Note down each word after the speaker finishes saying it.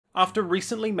After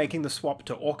recently making the swap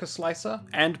to Orca Slicer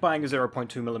and buying a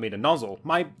 0.2mm nozzle,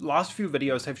 my last few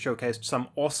videos have showcased some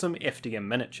awesome FDM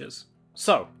miniatures.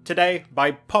 So, today,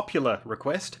 by popular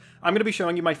request, I'm going to be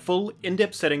showing you my full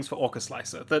in-depth settings for Orca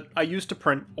Slicer that I used to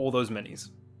print all those minis.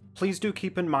 Please do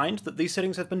keep in mind that these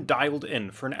settings have been dialed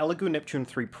in for an Elegoo Neptune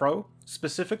 3 Pro,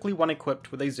 specifically one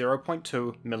equipped with a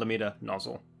 0.2mm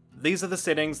nozzle. These are the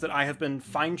settings that I have been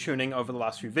fine-tuning over the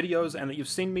last few videos and that you've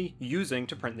seen me using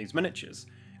to print these miniatures,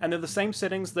 and they're the same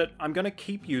settings that I'm going to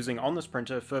keep using on this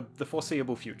printer for the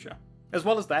foreseeable future. As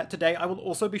well as that, today I will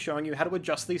also be showing you how to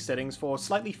adjust these settings for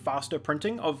slightly faster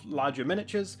printing of larger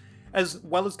miniatures, as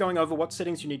well as going over what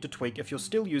settings you need to tweak if you're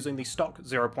still using the stock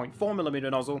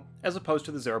 0.4mm nozzle as opposed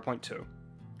to the 0.2.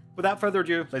 Without further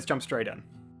ado, let's jump straight in.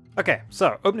 Okay,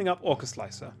 so opening up Orca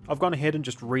Slicer. I've gone ahead and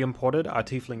just re-imported our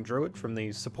Tiefling Druid from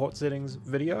the support settings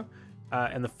video,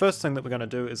 and the first thing that we're going to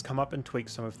do is come up and tweak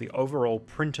some of the overall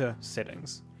printer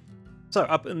settings. So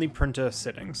up in the printer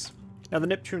settings. Now the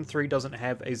Neptune 3 doesn't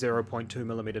have a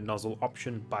 0.2mm nozzle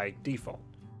option by default,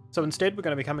 so instead we're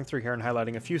going to be coming through here and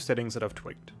highlighting a few settings that I've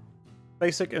tweaked.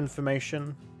 Basic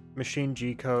information, machine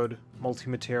G-code,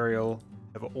 multi-material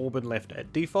have all been left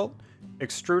at default.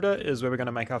 Extruder is where we're going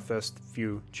to make our first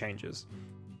few changes.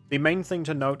 The main thing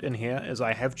to note in here is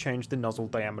I have changed the nozzle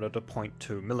diameter to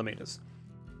 0.2mm.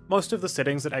 Most of the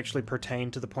settings that actually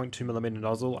pertain to the 0.2mm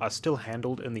nozzle are still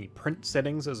handled in the print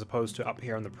settings as opposed to up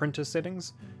here in the printer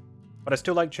settings, but I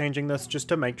still like changing this just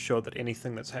to make sure that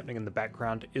anything that's happening in the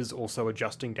background is also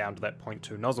adjusting down to that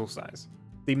 0.2 nozzle size.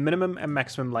 The minimum and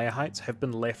maximum layer heights have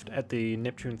been left at the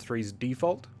Neptune 3's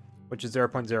default, which is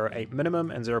 0.08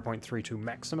 minimum and 0.32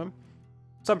 maximum.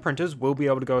 Some printers will be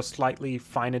able to go a slightly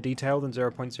finer detail than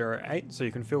 0.08, so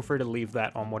you can feel free to leave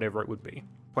that on whatever it would be.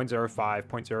 0.05,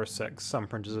 0.06, some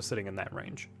printers are sitting in that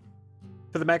range.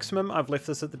 For the maximum, I've left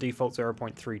this at the default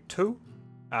 0.32.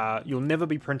 You'll never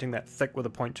be printing that thick with a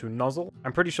 0.2 nozzle.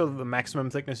 I'm pretty sure that the maximum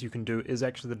thickness you can do is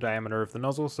actually the diameter of the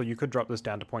nozzle, so you could drop this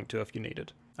down to 0.2 if you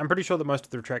needed. I'm pretty sure that most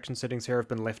of the retraction settings here have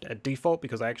been left at default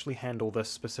because I actually handle this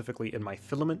specifically in my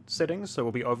filament settings, so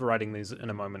we'll be overriding these in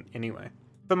a moment anyway.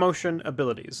 For motion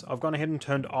abilities, I've gone ahead and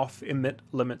turned off emit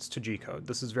limits to G-code.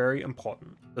 This is very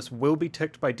important. This will be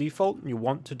ticked by default and you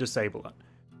want to disable it.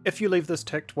 If you leave this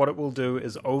ticked, what it will do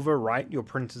is overwrite your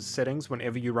printer's settings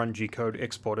whenever you run G-code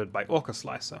exported by Orca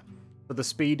Slicer. So the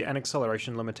speed and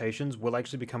acceleration limitations will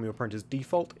actually become your printer's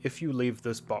default if you leave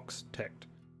this box ticked.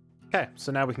 Okay,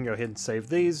 so now we can go ahead and save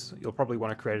these. You'll probably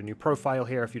want to create a new profile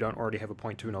here if you don't already have a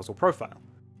 0.2 nozzle profile.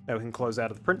 Now we can close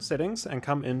out of the print settings and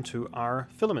come into our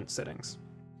filament settings.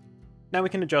 Now we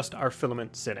can adjust our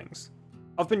filament settings.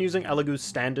 I've been using Elegoo's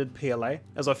standard PLA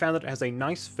as I found that it has a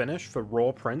nice finish for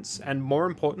raw prints and more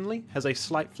importantly has a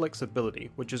slight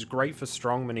flexibility, which is great for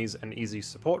strong minis and easy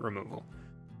support removal.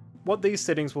 What these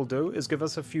settings will do is give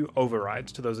us a few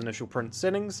overrides to those initial print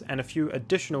settings and a few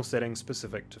additional settings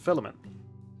specific to filament.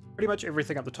 Pretty much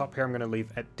everything up the top here I'm going to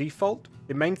leave at default.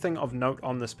 The main thing of note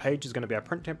on this page is going to be our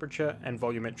print temperature and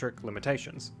volumetric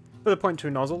limitations. For the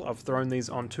 0.2 nozzle, I've thrown these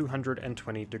on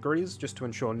 220 degrees just to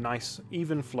ensure nice,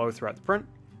 even flow throughout the print.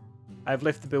 I've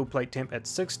left the build plate temp at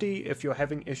 60. If you're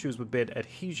having issues with bed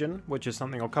adhesion, which is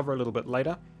something I'll cover a little bit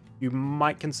later, you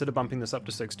might consider bumping this up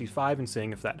to 65 and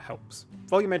seeing if that helps.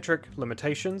 Volumetric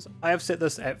limitations, I have set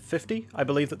this at 50. I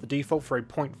believe that the default for a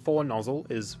 0.4 nozzle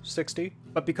is 60,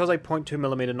 but because a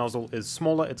 0.2mm nozzle is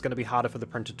smaller, it's going to be harder for the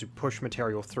printer to push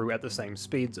material through at the same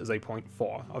speeds as a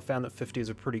 0.4. I've found that 50 is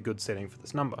a pretty good setting for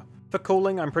this number. For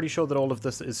cooling, I'm pretty sure that all of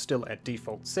this is still at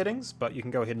default settings, but you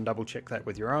can go ahead and double check that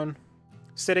with your own.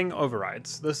 Setting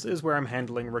overrides. This is where I'm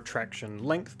handling retraction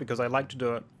length because I like to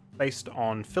do it based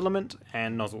on filament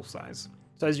and nozzle size.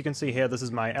 So as you can see here, this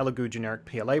is my Elegoo generic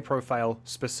PLA profile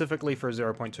specifically for a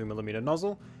 0.2mm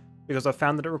nozzle because I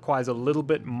found that it requires a little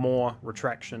bit more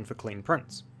retraction for clean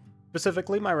prints.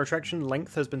 Specifically, my retraction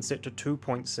length has been set to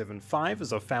 2.75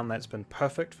 as I've found that's been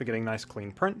perfect for getting nice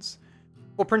clean prints.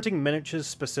 For printing miniatures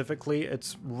specifically,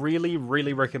 it's really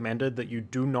recommended that you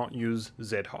do not use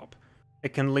Z-hop.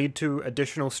 It can lead to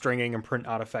additional stringing and print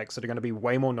artifacts that are going to be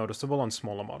way more noticeable on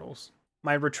smaller models.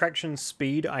 My retraction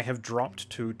speed I have dropped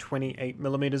to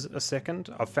 28mm a second.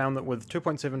 I've found that with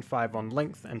 2.75 on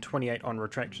length and 28 on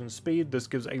retraction speed, this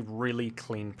gives a really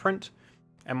clean print,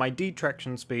 and my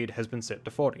detraction speed has been set to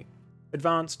 40.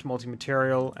 Advanced,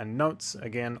 multi-material, and notes,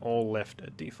 again, all left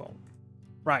at default.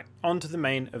 Right, on to the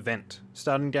main event,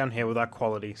 starting down here with our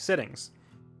quality settings.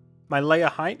 My layer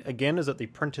height, again, is at the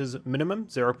printer's minimum,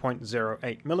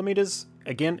 0.08mm.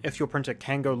 Again, if your printer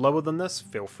can go lower than this,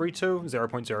 feel free to,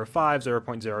 0.05,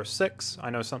 0.06. I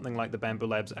know something like the Bambu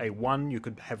Labs A1, you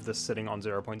could have this sitting on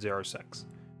 0.06.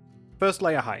 First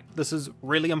layer height. This is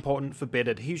really important for bed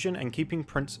adhesion and keeping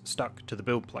prints stuck to the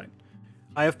build plate.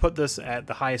 I have put this at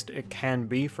the highest it can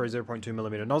be for a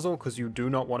 0.2mm nozzle because you do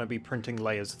not want to be printing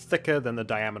layers thicker than the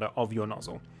diameter of your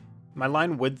nozzle. My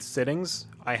line width settings,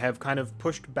 I have kind of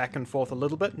pushed back and forth a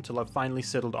little bit until I've finally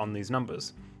settled on these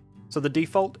numbers. So the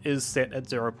default is set at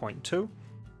 0.2.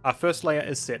 Our first layer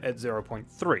is set at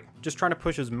 0.3, just trying to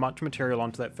push as much material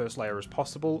onto that first layer as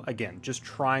possible, again, just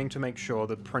trying to make sure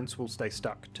that prints will stay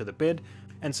stuck to the bed,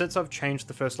 and since I've changed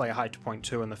the first layer height to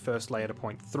 0.2 and the first layer to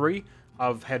 0.3,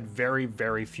 I've had very,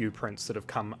 very few prints that have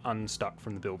come unstuck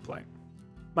from the build plate.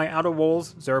 My outer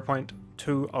walls,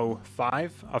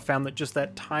 0.205, I've found that just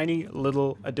that tiny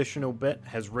little additional bit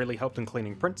has really helped in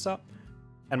cleaning prints up,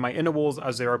 and my inner walls are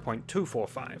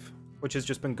 0.245, which has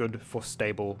just been good for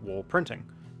stable wall printing.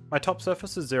 My top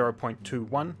surface is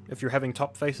 0.21. If you're having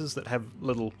top faces that have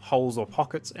little holes or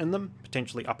pockets in them,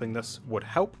 potentially upping this would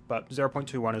help, but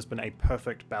 0.21 has been a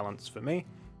perfect balance for me.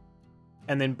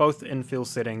 And then both infill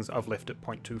settings I've left at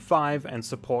 0.25 and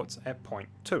supports at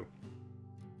 0.2.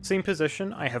 Seam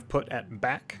position I have put at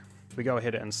back. If we go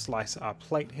ahead and slice our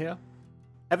plate here.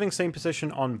 Having seam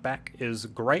position on back is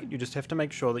great, you just have to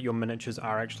make sure that your miniatures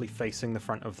are actually facing the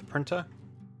front of the printer.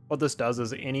 What this does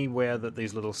is anywhere that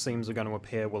these little seams are going to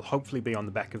appear will hopefully be on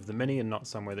the back of the Mini and not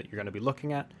somewhere that you're going to be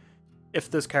looking at. If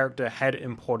this character had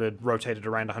imported rotated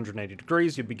around 180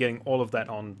 degrees, you'd be getting all of that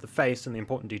on the face and the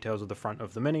important details of the front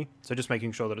of the Mini, so just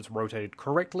making sure that it's rotated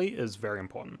correctly is very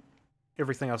important.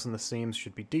 Everything else in the seams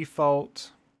should be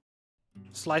default.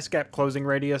 Slice gap closing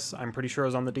radius I'm pretty sure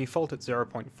is on the default at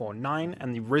 0.49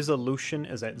 and the resolution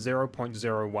is at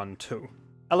 0.012.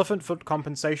 Elephant foot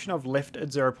compensation I've left at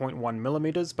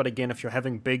 0.1mm, but again if you're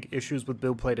having big issues with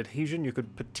build plate adhesion you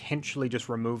could potentially just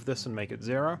remove this and make it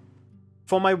 0.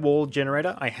 For my wall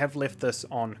generator I have left this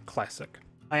on classic.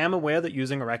 I am aware that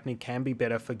using Arachne can be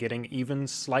better for getting even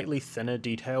slightly thinner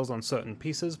details on certain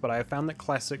pieces, but I have found that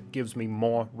classic gives me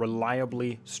more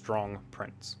reliably strong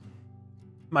prints.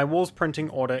 My walls printing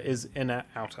order is inner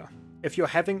outer. If you're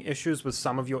having issues with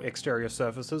some of your exterior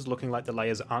surfaces looking like the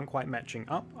layers aren't quite matching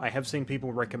up, I have seen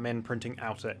people recommend printing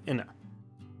outer inner.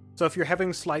 So if you're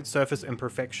having slight surface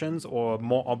imperfections or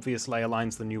more obvious layer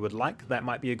lines than you would like, that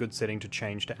might be a good setting to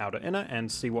change to outer inner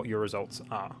and see what your results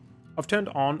are. I've turned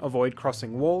on avoid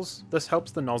crossing walls. This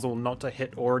helps the nozzle not to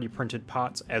hit already printed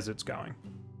parts as it's going.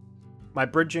 My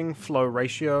bridging flow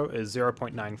ratio is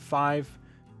 0.95.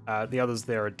 The others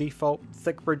there are default.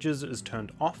 Thick bridges is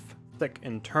turned off. Thick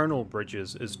internal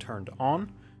bridges is turned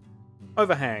on.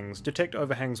 Overhangs. Detect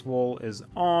overhangs wall is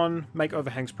on. Make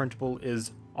overhangs printable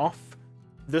is off.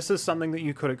 This is something that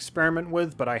you could experiment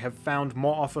with, but I have found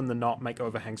more often than not make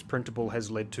overhangs printable has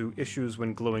led to issues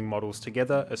when gluing models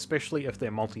together, especially if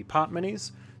they're multi-part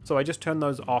minis, so I just turn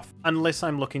those off unless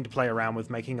I'm looking to play around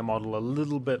with making a model a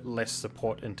little bit less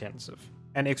support intensive.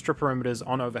 And extra perimeters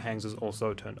on overhangs is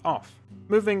also turned off.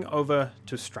 Moving over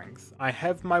to strength. I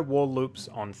have my wall loops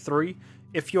on 3.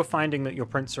 If you're finding that your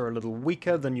prints are a little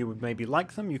weaker than you would maybe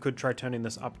like them, you could try turning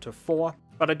this up to 4,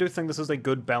 but I do think this is a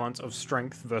good balance of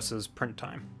strength versus print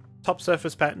time. Top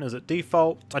surface pattern is at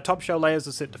default. My top shell layers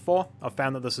are set to 4. I've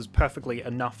found that this is perfectly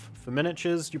enough for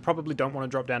miniatures. You probably don't want to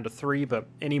drop down to 3, but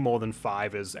any more than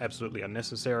 5 is absolutely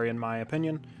unnecessary in my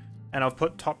opinion. And I've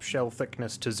put top shell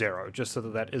thickness to 0, just so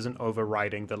that that isn't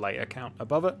overriding the layer count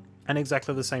above it. And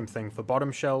exactly the same thing for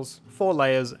bottom shells, 4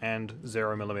 layers and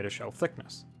 0mm shell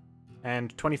thickness.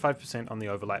 And 25% on the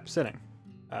overlap setting.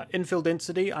 Infill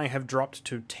density I have dropped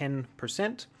to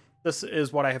 10%. This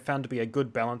is what I have found to be a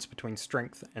good balance between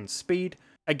strength and speed.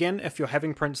 Again, if you're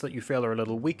having prints that you feel are a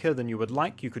little weaker than you would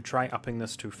like, you could try upping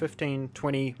this to 15,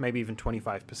 20, maybe even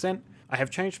 25%. I have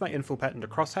changed my infill pattern to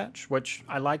crosshatch, which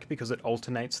I like because it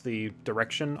alternates the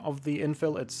direction of the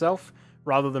infill itself,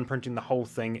 rather than printing the whole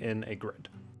thing in a grid.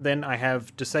 Then I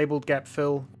have disabled gap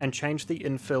fill and changed the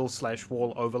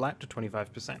infill/wall overlap to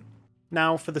 25%.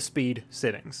 Now for the speed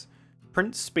settings.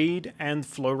 Print speed and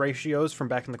flow ratios from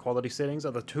back in the quality settings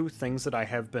are the two things that I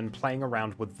have been playing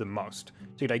around with the most,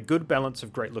 to get a good balance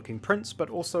of great looking prints, but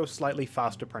also slightly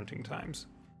faster printing times.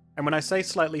 And when I say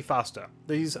slightly faster,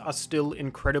 these are still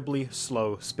incredibly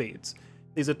slow speeds.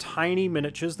 These are tiny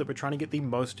miniatures that we're trying to get the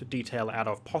most detail out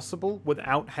of possible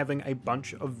without having a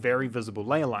bunch of very visible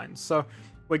layer lines, so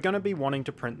we're going to be wanting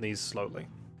to print these slowly.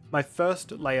 My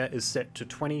first layer is set to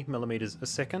 20mm a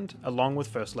second, along with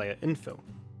first layer infill,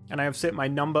 and I have set my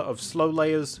number of slow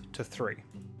layers to 3.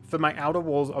 For my outer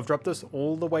walls, I've dropped this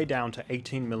all the way down to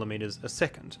 18mm a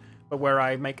second, but where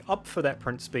I make up for that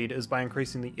print speed is by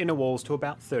increasing the inner walls to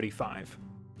about 35.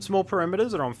 Small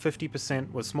perimeters are on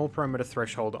 50% with small perimeter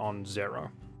threshold on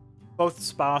 0. Both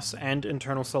sparse and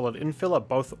internal solid infill are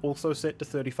both also set to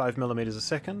 35mm a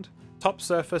second. Top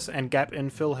surface and gap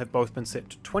infill have both been set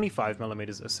to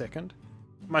 25mm a second.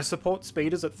 My support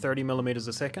speed is at 30mm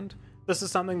a second. This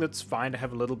is something that's fine to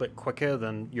have a little bit quicker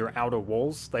than your outer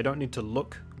walls. They don't need to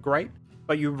look great,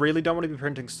 but you really don't want to be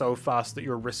printing so fast that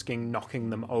you're risking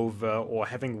knocking them over or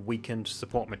having weakened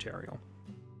support material.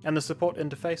 And the support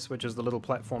interface, which is the little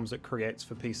platforms it creates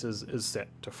for pieces, is set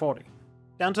to 40.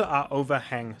 Down to our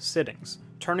overhang settings.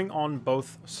 Turning on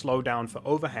both slowdown for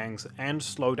overhangs and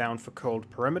slowdown for curled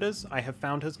perimeters, I have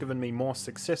found has given me more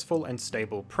successful and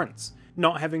stable prints,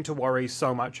 not having to worry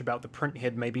so much about the print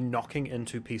head maybe knocking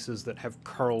into pieces that have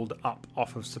curled up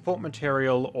off of support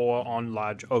material or on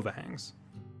large overhangs.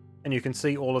 And you can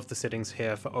see all of the settings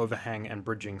here for overhang and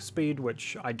bridging speed,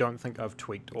 which I don't think I've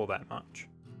tweaked all that much.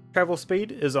 Travel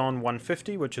speed is on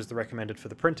 150, which is the recommended for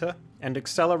the printer, and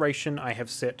acceleration I have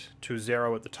set to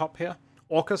 0 at the top here.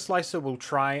 Orca Slicer will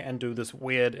try and do this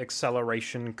weird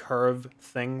acceleration curve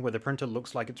thing where the printer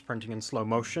looks like it's printing in slow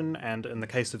motion, and in the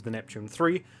case of the Neptune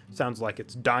 3, sounds like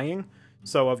it's dying.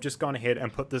 So I've just gone ahead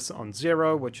and put this on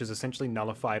 0, which has essentially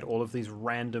nullified all of these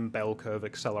random bell curve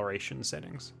acceleration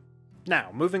settings.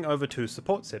 Now, moving over to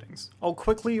support settings. I'll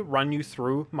quickly run you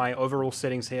through my overall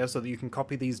settings here so that you can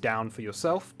copy these down for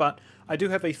yourself, but I do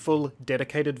have a full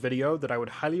dedicated video that I would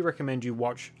highly recommend you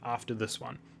watch after this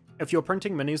one. If you're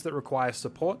printing minis that require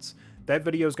supports, that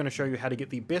video is going to show you how to get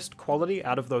the best quality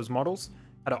out of those models,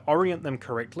 how to orient them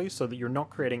correctly so that you're not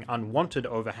creating unwanted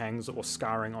overhangs or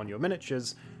scarring on your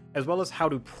miniatures, as well as how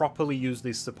to properly use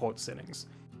these support settings,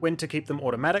 when to keep them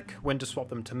automatic, when to swap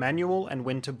them to manual, and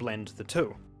when to blend the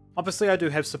two. Obviously I do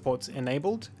have supports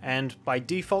enabled, and by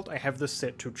default I have this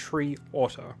set to Tree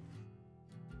Auto.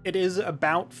 It is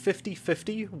about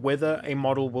 50-50 whether a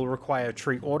model will require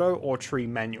Tree Auto or Tree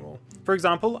Manual. For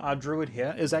example, our Druid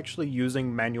here is actually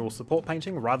using manual support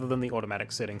painting rather than the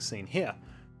automatic settings seen here.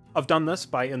 I've done this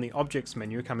by, in the Objects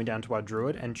menu, coming down to our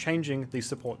Druid and changing the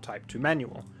support type to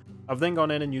Manual. I've then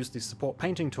gone in and used the Support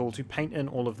Painting tool to paint in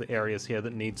all of the areas here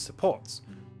that need supports.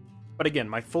 But again,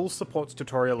 my full supports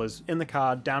tutorial is in the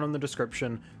card, down in the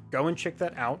description. Go and check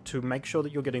that out to make sure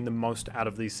that you're getting the most out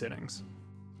of these settings.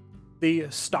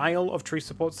 The style of tree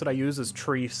supports that I use is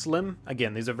Tree Slim.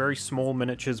 Again, these are very small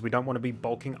miniatures. We don't want to be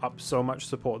bulking up so much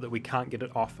support that we can't get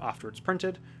it off after it's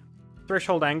printed.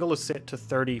 Threshold angle is set to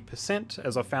 30%,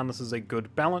 as I found this is a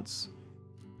good balance.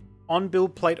 On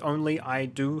build plate only, I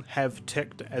do have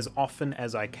ticked as often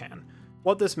as I can.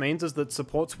 What this means is that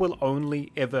supports will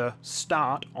only ever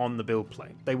start on the build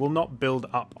plate. They will not build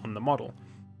up on the model.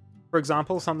 For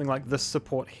example, something like this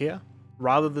support here,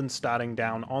 rather than starting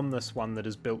down on this one that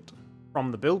is built from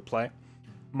the build plate,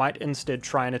 might instead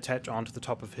try and attach onto the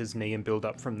top of his knee and build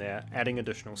up from there, adding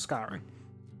additional scarring.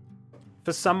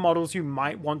 For some models you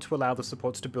might want to allow the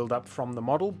supports to build up from the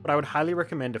model, but I would highly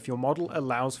recommend if your model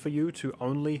allows for you to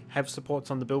only have supports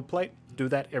on the build plate, do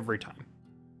that every time.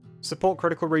 Support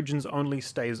critical regions only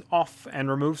stays off, and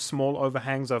remove small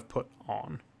overhangs I've put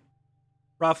on.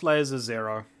 Raft layers is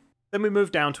 0. Then we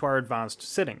move down to our advanced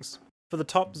settings. For the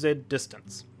top Z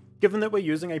distance. Given that we're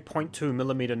using a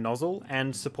 0.2mm nozzle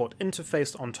and support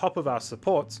interface on top of our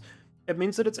supports, it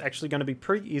means that it's actually going to be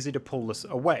pretty easy to pull this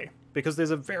away, because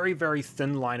there's a very, very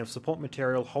thin line of support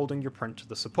material holding your print to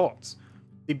the supports.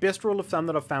 The best rule of thumb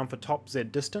that I've found for top Z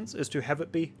distance is to have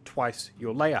it be twice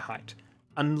your layer height,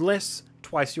 unless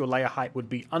twice your layer height would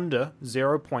be under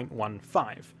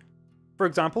 0.15. For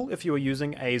example, if you were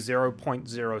using a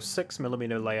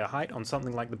 0.06mm layer height on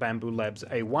something like the Bamboo Labs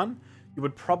A1, you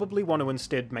would probably want to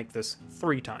instead make this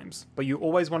 3 times, but you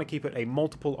always want to keep it a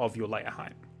multiple of your layer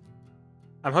height.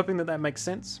 I'm hoping that that makes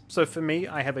sense. So for me,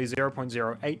 I have a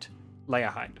 0.08 layer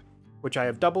height, which I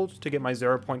have doubled to get my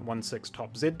 0.16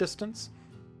 top Z distance.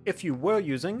 If you were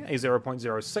using a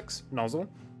 0.06 nozzle,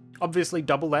 obviously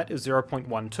double that is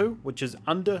 0.12, which is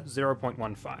under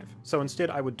 0.15. So instead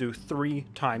I would do 3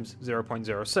 times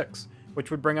 0.06,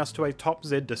 which would bring us to a top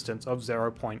Z distance of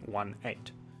 0.18.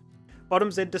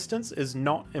 Bottom Z distance is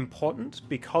not important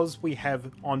because we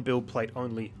have on build plate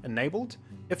only enabled.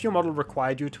 If your model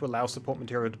required you to allow support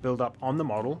material to build up on the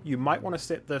model, you might want to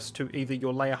set this to either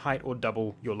your layer height or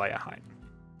double your layer height.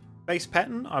 Base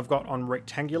pattern I've got on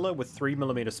rectangular with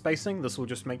 3mm spacing. This will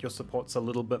just make your supports a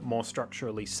little bit more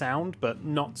structurally sound, but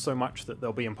not so much that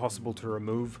they'll be impossible to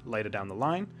remove later down the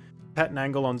line. Pattern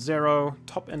angle on 0,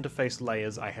 top interface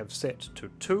layers I have set to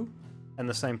 2, and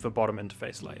the same for bottom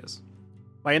interface layers.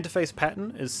 My interface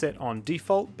pattern is set on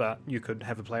default, but you could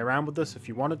have a play around with this if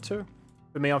you wanted to.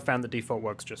 For me, I've found that default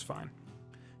works just fine.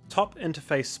 Top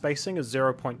interface spacing is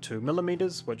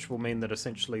 0.2mm, which will mean that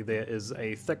essentially there is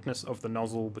a thickness of the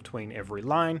nozzle between every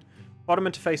line. Bottom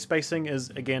interface spacing is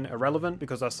again irrelevant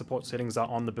because our support settings are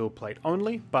on the build plate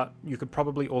only, but you could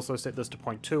probably also set this to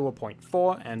 0.2 or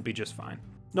 0.4 and be just fine.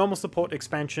 Normal support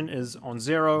expansion is on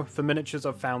 0. For miniatures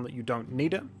I've found that you don't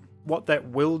need it. What that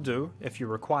will do, if you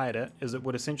required it, is it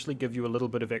would essentially give you a little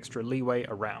bit of extra leeway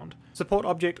around. Support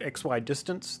object XY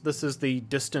distance. This is the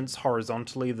distance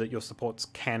horizontally that your supports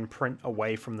can print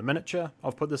away from the miniature.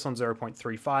 I've put this on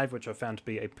 0.35, which I found to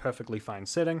be a perfectly fine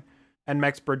setting, and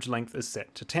max bridge length is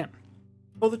set to 10.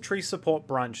 For the tree support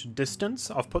branch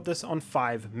distance, I've put this on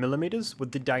 5mm,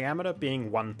 with the diameter being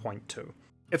 1.2.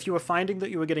 If you were finding that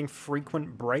you were getting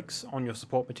frequent breaks on your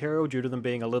support material due to them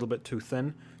being a little bit too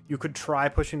thin, you could try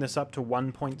pushing this up to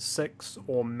 1.6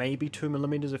 or maybe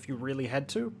 2mm if you really had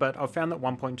to, but I've found that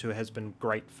 1.2 has been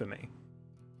great for me.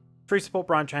 Tree support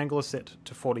branch angle is set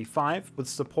to 45, with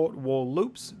support wall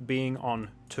loops being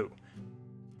on 2.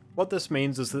 What this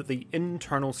means is that the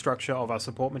internal structure of our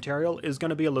support material is going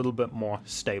to be a little bit more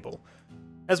stable.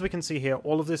 As we can see here,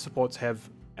 all of these supports have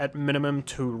at minimum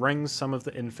 2 rings. Some of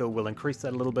the infill will increase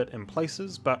that a little bit in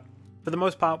places, but for the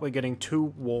most part we're getting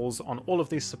 2 walls on all of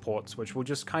these supports, which will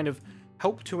just kind of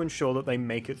help to ensure that they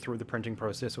make it through the printing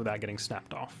process without getting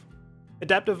snapped off.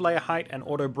 Adaptive layer height and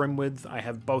auto brim width, I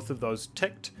have both of those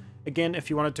ticked. Again, if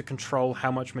you wanted to control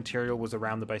how much material was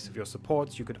around the base of your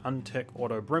supports, you could untick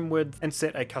auto brim width and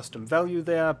set a custom value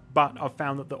there, but I've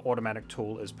found that the automatic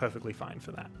tool is perfectly fine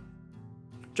for that.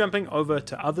 Jumping over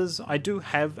to others, I do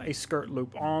have a skirt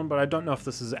loop on, but I don't know if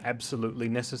this is absolutely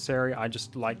necessary. I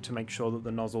just like to make sure that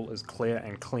the nozzle is clear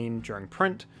and clean during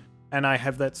print, and I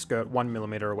have that skirt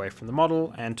 1mm away from the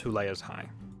model and 2 layers high.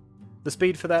 The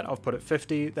speed for that I've put at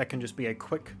 50, that can just be a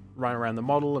quick run around the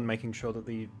model and making sure that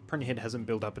the print head hasn't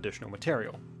built up additional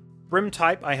material. Brim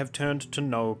type I have turned to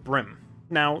no brim.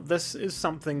 Now this is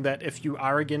something that if you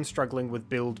are again struggling with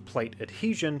build plate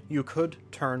adhesion, you could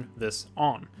turn this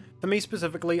on. For me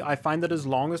specifically, I find that as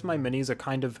long as my minis are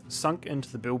kind of sunk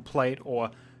into the build plate,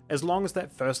 or as long as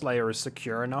that first layer is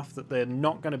secure enough that they're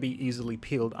not going to be easily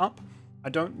peeled up, I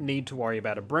don't need to worry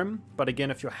about a brim, but again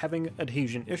if you're having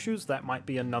adhesion issues, that might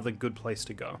be another good place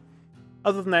to go.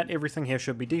 Other than that, everything here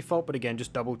should be default, but again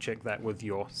just double check that with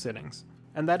your settings.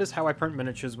 And that is how I print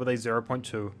miniatures with a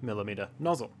 0.2mm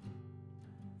nozzle.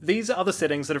 These are the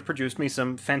settings that have produced me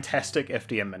some fantastic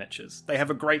FDM miniatures. They have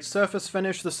a great surface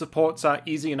finish, the supports are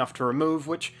easy enough to remove,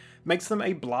 which makes them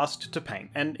a blast to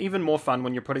paint, and even more fun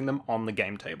when you're putting them on the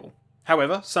game table.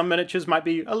 However, some miniatures might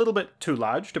be a little bit too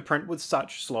large to print with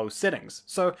such slow settings,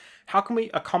 so how can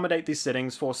we accommodate these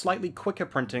settings for slightly quicker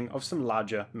printing of some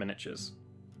larger miniatures?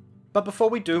 But before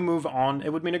we do move on,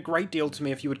 it would mean a great deal to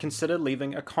me if you would consider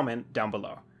leaving a comment down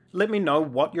below. Let me know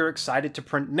what you're excited to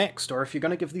print next, or if you're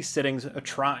going to give these settings a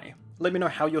try. Let me know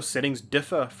how your settings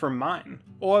differ from mine,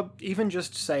 or even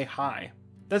just say hi.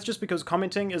 That's just because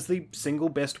commenting is the single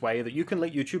best way that you can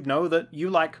let YouTube know that you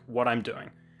like what I'm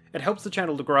doing. It helps the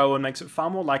channel to grow and makes it far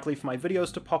more likely for my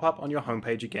videos to pop up on your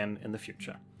homepage again in the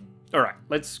future. Alright,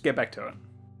 let's get back to it.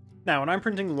 Now, when I'm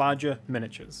printing larger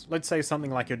miniatures, let's say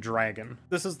something like a dragon.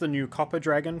 This is the new copper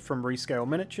dragon from Rescale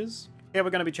Miniatures. Here we're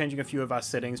going to be changing a few of our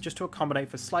settings just to accommodate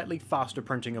for slightly faster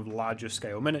printing of larger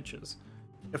scale miniatures.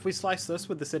 If we slice this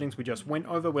with the settings we just went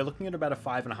over, we're looking at about a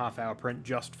 5.5 hour print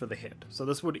just for the head. So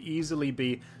this would easily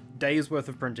be days worth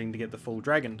of printing to get the full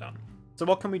dragon done. So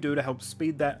what can we do to help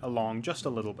speed that along just a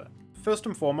little bit? First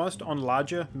and foremost, on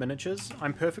larger miniatures,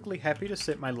 I'm perfectly happy to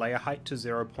set my layer height to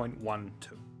 0.12.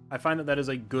 I find that that is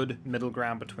a good middle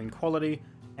ground between quality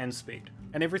and speed,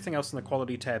 and everything else in the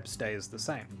quality tab stays the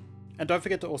same. And don't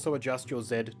forget to also adjust your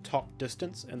Z top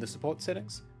distance in the support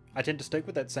settings. I tend to stick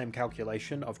with that same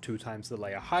calculation of 2 times the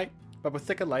layer height, but with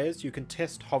thicker layers you can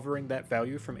test hovering that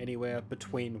value from anywhere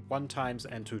between 1 times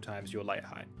and 2 times your layer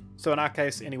height. So in our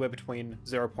case, anywhere between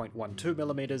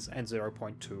 0.12mm and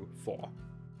 0.24.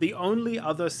 The only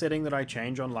other setting that I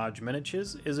change on large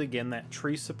miniatures is again that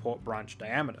tree support branch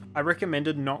diameter. I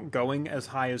recommended not going as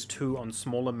high as 2 on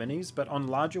smaller minis, but on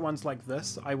larger ones like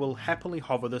this, I will happily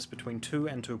hover this between 2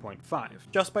 and 2.5.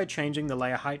 Just by changing the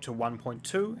layer height to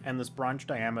 1.2 and this branch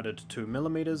diameter to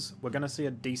 2mm, we're going to see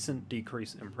a decent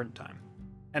decrease in print time.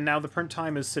 And now the print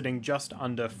time is sitting just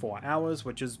under 4 hours,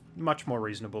 which is much more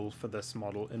reasonable for this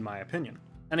model in my opinion.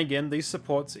 And again, these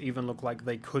supports even look like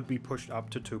they could be pushed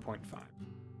up to 2.5.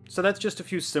 So that's just a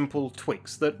few simple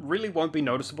tweaks that really won't be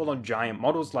noticeable on giant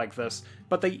models like this,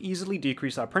 but they easily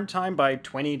decrease our print time by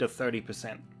 20 to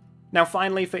 30%. Now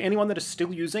finally, for anyone that is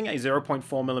still using a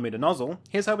 0.4mm nozzle,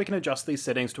 here's how we can adjust these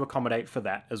settings to accommodate for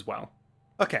that as well.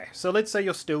 Okay, so let's say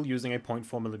you're still using a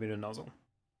 0.4mm nozzle.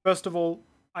 First of all,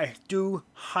 I do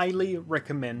highly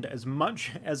recommend as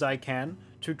much as I can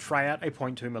to try out a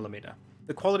 0.2mm.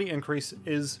 the quality increase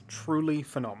is truly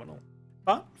phenomenal.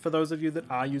 But for those of you that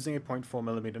are using a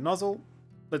 0.4mm nozzle,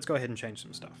 let's go ahead and change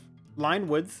some stuff. Line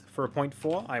width for a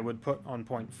 0.4 I would put on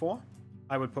 0.4.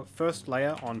 I would put first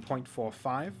layer on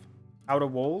 0.45, outer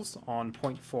walls on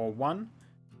 0.41,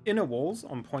 inner walls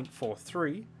on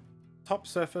 0.43, top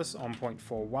surface on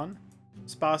 0.41,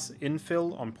 sparse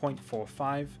infill on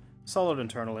 0.45, solid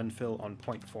internal infill on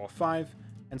 0.45,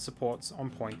 and supports on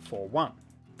 0.41.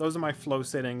 Those are my flow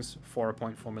settings for a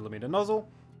 0.4mm nozzle.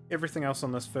 Everything else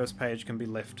on this first page can be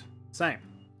left the same.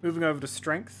 Moving over to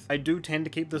strength, I do tend to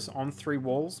keep this on 3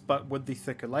 walls, but with the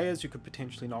thicker layers you could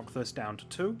potentially knock this down to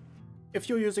 2. If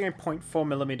you're using a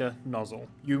 0.4mm nozzle,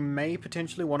 you may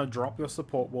potentially want to drop your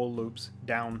support wall loops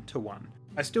down to 1.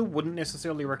 I still wouldn't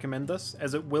necessarily recommend this,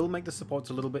 as it will make the supports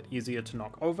a little bit easier to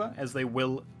knock over, as they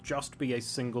will just be a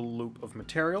single loop of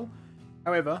material.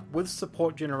 However, with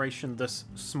support generation this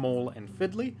small and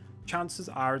fiddly, chances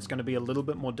are it's going to be a little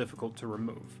bit more difficult to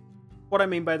remove. What I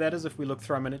mean by that is if we look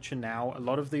through our miniature now, a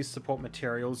lot of these support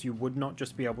materials you would not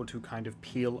just be able to kind of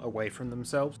peel away from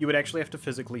themselves, you would actually have to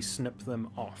physically snip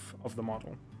them off of the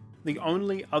model. The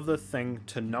only other thing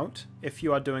to note, if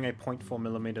you are doing a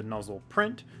 0.4mm nozzle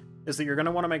print, is that you're going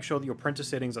to want to make sure that your printer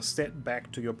settings are set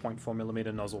back to your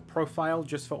 0.4mm nozzle profile,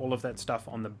 just for all of that stuff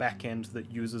on the back end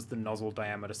that uses the nozzle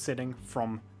diameter setting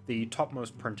from the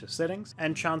topmost printer settings,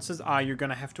 and chances are you're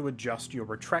going to have to adjust your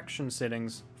retraction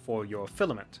settings for your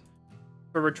filament.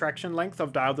 For retraction length,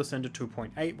 I've dialed this into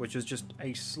 2.8, which is just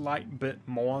a slight bit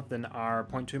more than our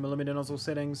 0.2mm nozzle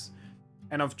settings,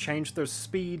 and I've changed the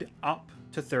speed up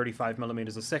to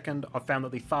 35mm a second. I've found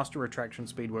that the faster retraction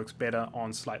speed works better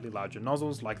on slightly larger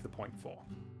nozzles like the 0.4.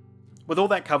 With all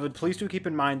that covered, please do keep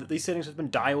in mind that these settings have been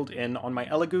dialed in on my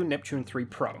Elegoo Neptune 3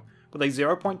 Pro, with a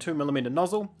 0.2mm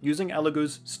nozzle using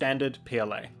Elegoo's standard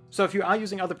PLA. So if you are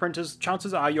using other printers,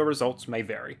 chances are your results may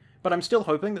vary, but I'm still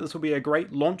hoping that this will be a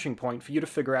great launching point for you to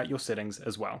figure out your settings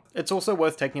as well. It's also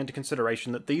worth taking into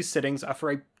consideration that these settings are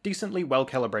for a decently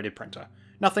well-calibrated printer.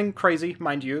 Nothing crazy,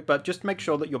 mind you, but just make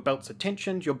sure that your belts are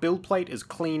tensioned, your build plate is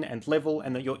clean and level,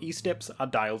 and that your E-steps are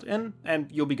dialed in,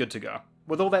 and you'll be good to go.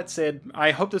 With all that said,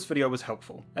 I hope this video was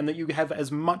helpful, and that you have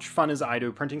as much fun as I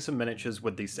do printing some miniatures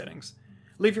with these settings.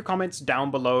 Leave your comments down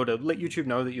below to let YouTube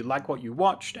know that you like what you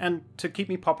watched, and to keep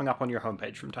me popping up on your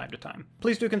homepage from time to time.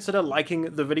 Please do consider liking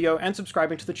the video and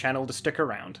subscribing to the channel to stick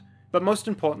around. But most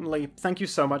importantly, thank you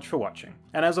so much for watching,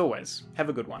 and as always, have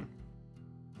a good one.